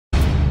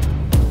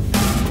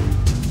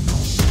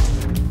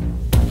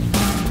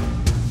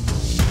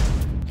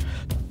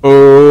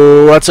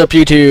Oh, what's up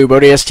YouTube?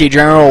 ODST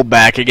General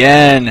back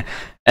again.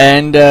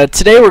 And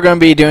today we're going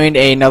to be doing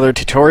another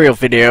tutorial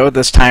video.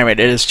 This time it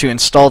is to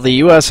install the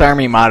US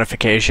Army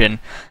modification.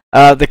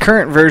 The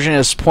current version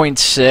is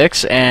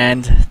 0.6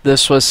 and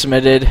this was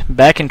submitted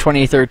back in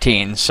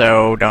 2013,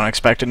 so don't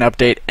expect an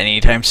update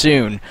anytime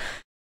soon.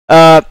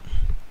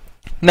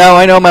 Now,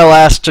 I know my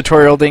last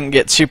tutorial didn't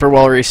get super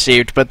well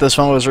received, but this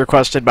one was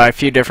requested by a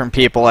few different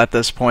people at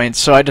this point,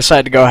 so I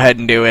decided to go ahead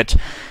and do it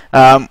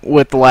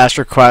with the last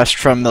request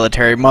from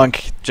Military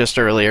Monk just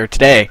earlier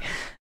today.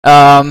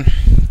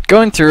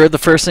 Going through, the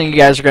first thing you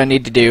guys are going to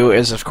need to do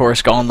is, of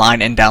course, go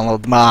online and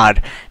download the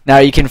mod. Now,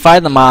 you can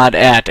find the mod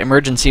at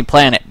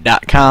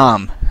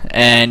emergencyplanet.com,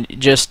 and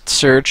just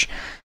search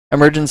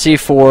emergency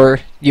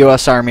for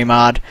US Army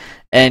mod,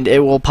 and it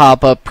will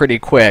pop up pretty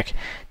quick.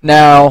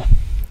 Now,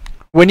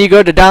 when you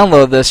go to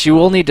download this, you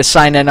will need to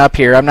sign in up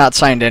here. I'm not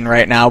signed in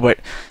right now, but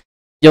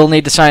you'll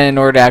need to sign in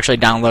order to actually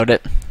download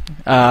it.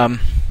 I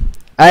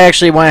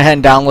actually went ahead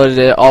and downloaded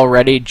it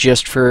already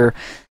just for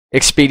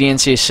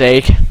expediency's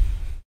sake.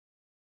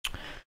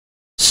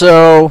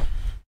 So,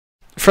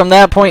 from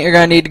that point, you're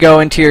going to need to go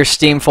into your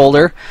Steam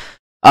folder.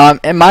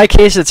 In my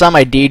case, it's on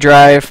my D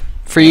drive.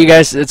 For you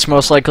guys, it's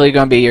most likely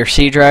going to be your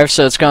C drive,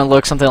 so it's going to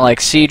look something like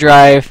C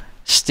drive,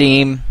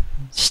 Steam,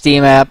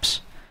 Steam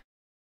apps,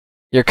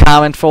 your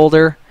comment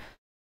folder,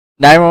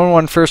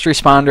 911 first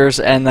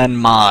responders, and then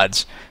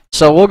mods.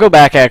 So we'll go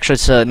back actually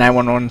to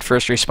 911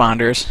 first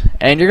responders,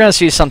 and you're going to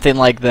see something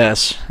like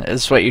this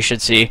is what you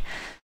should see.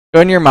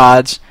 Go in your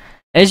mods.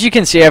 As you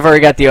can see, I've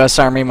already got the US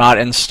Army mod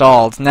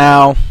installed.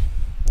 Now,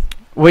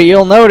 what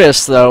you'll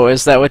notice though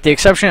is that with the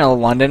exception of the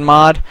London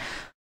mod,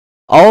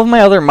 all of my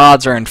other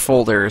mods are in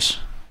folders,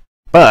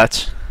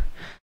 but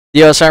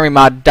the US Army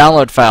mod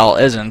download file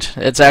isn't.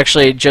 It's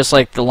actually just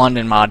like the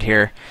London mod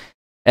here.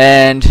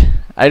 And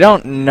I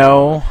don't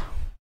know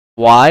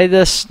why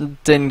this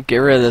didn't get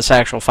rid of this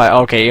actual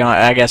file. Okay, you know,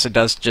 I guess it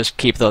does just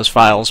keep those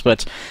files,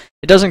 but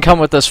it doesn't come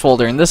with this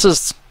folder. And this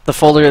is the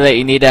folder that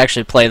you need to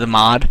actually play the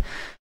mod.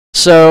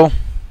 So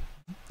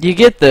you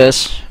get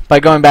this by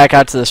going back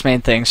out to this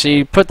main thing. So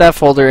you put that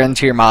folder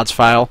into your mods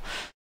file,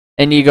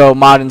 and you go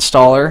mod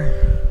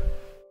installer.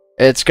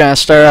 It's going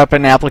to start up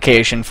an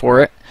application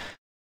for it.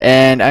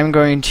 And I'm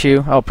going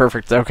to, oh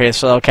perfect, okay,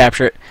 so I'll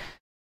capture it.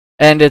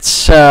 And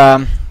it's,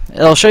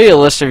 it'll show you a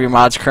list of your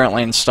mods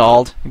currently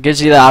installed. It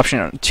gives you the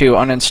option to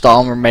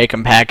uninstall them or make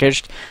them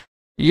packaged.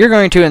 You're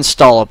going to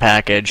install a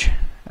package.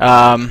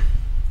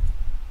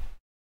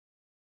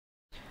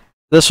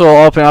 This will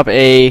open up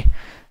a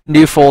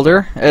new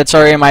folder. It's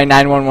already in my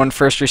 911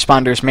 First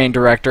Responders main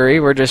directory.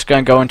 We're just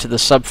going to go into the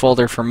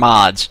subfolder for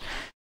mods.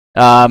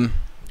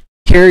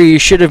 Here you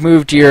should have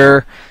moved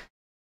your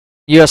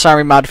US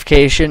Army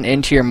modification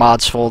into your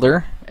mods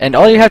folder. And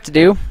all you have to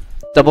do,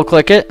 double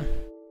click it.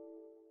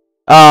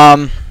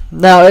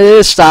 Now, it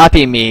is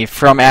stopping me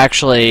from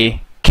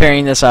actually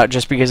carrying this out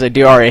just because I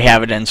do already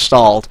have it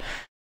installed.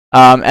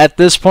 At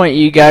this point,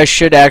 you guys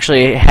should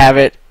actually have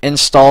it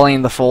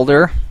installing the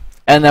folder.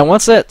 And then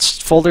once that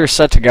folder is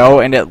set to go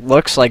and it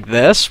looks like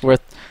this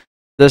with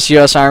this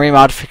US Army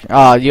mod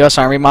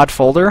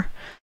folder,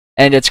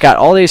 and it's got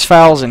all these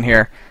files in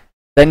here,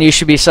 then you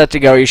should be set to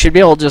go. You should be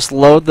able to just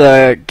load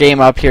the game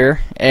up here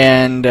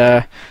and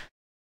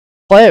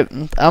play it.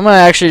 I'm going to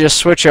actually just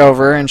switch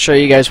over and show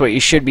you guys what you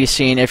should be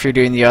seeing if you're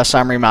doing the US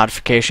Army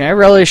modification. I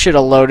really should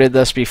have loaded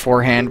this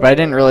beforehand, but I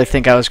didn't really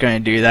think I was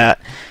going to do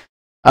that.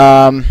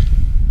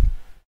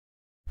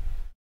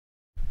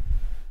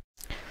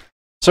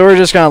 So we're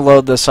just going to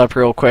load this up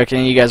real quick,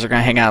 and you guys are going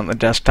to hang out on the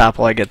desktop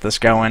while I get this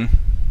going.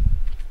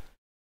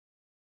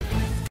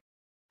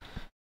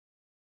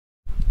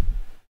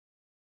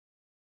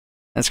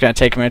 It's going to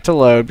take a minute to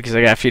load because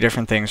I got a few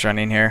different things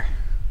running here.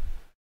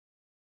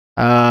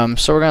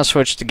 So we're going to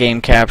switch to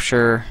game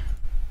capture,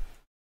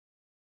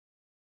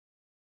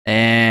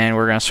 and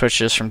we're going to switch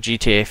this from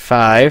GTA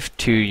 5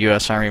 to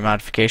US Army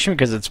modification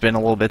because it's been a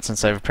little bit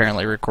since I've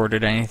apparently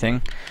recorded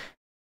anything.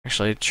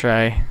 Actually,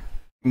 try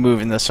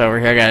moving this over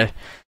here. I got to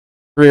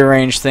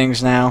rearrange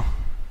things now,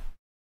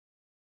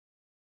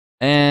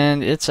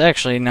 and it's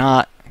actually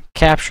not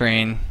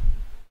capturing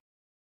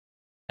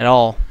at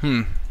all.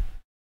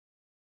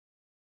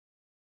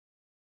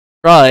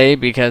 Probably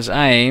because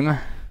I'm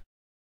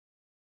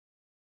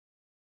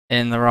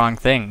in the wrong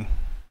thing.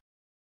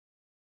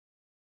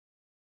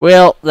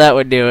 Well, that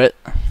would do it.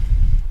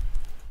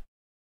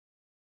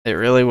 It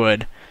really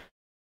would.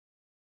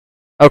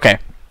 Okay,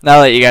 now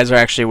that you guys are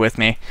actually with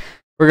me,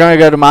 we're going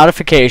to go to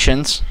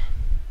modifications,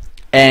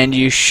 and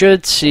you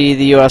should see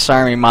the US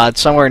Army mod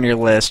somewhere in your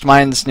list.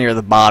 Mine's near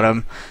the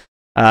bottom,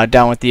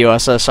 down with the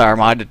USSR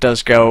mod. It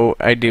does go,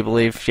 I do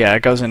believe, yeah,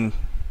 it goes in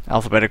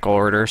alphabetical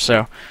order,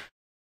 so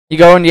you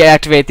go and you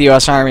activate the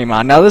US Army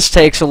mod. Now this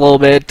takes a little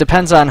bit. It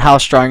depends on how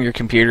strong your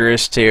computer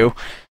is too.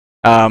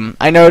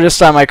 I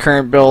noticed on my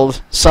current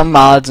build, some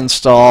mods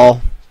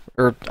install,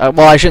 or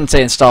well, I shouldn't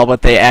say install,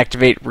 but they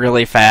activate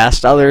really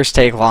fast. Others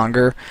take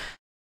longer.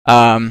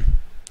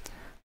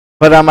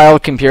 But on my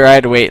old computer, I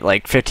had to wait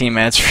like 15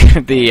 minutes for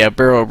the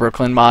Borough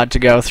Brooklyn mod to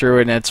go through,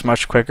 and it's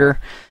much quicker.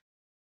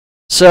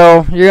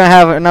 So you're going to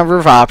have a number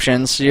of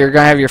options. You're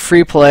going to have your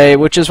free play,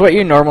 which is what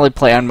you normally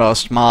play on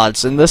most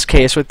mods. In this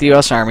case, with the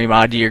US Army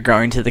mod, you're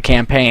going to the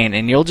campaign,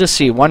 and you'll just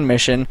see one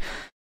mission,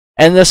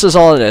 and this is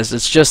all it is.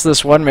 It's just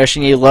this one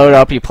mission. You load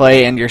up, you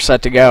play, and you're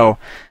set to go.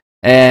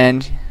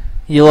 And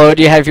you load,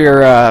 you have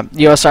your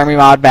US Army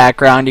mod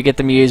background, you get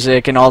the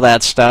music and all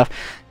that stuff.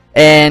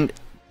 And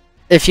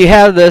if you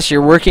have this,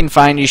 you're working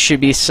fine, you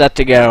should be set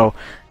to go.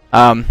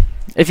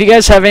 If you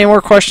guys have any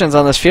more questions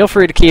on this, feel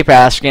free to keep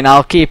asking.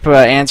 I'll keep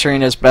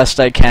answering as best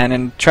I can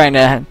and trying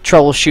to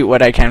troubleshoot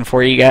what I can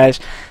for you guys.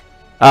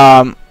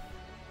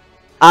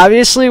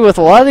 Obviously, with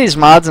a lot of these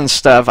mods and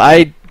stuff,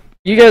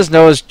 you guys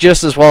know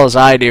just as well as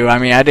I do. I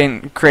mean, I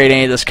didn't create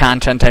any of this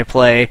content I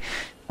play.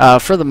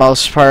 For the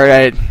most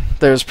part,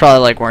 there's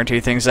probably like 1 or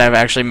 2 things that I've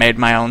actually made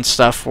my own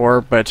stuff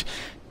for, but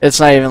it's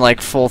not even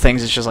like full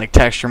things, it's just like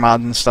texture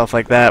mods and stuff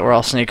like that where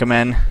I'll sneak them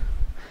in.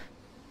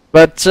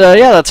 But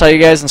yeah, that's how you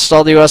guys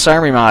install the US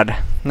Army mod.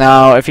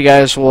 Now, if you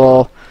guys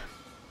will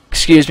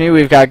excuse me,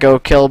 we've got to go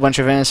kill a bunch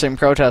of innocent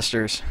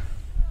protesters.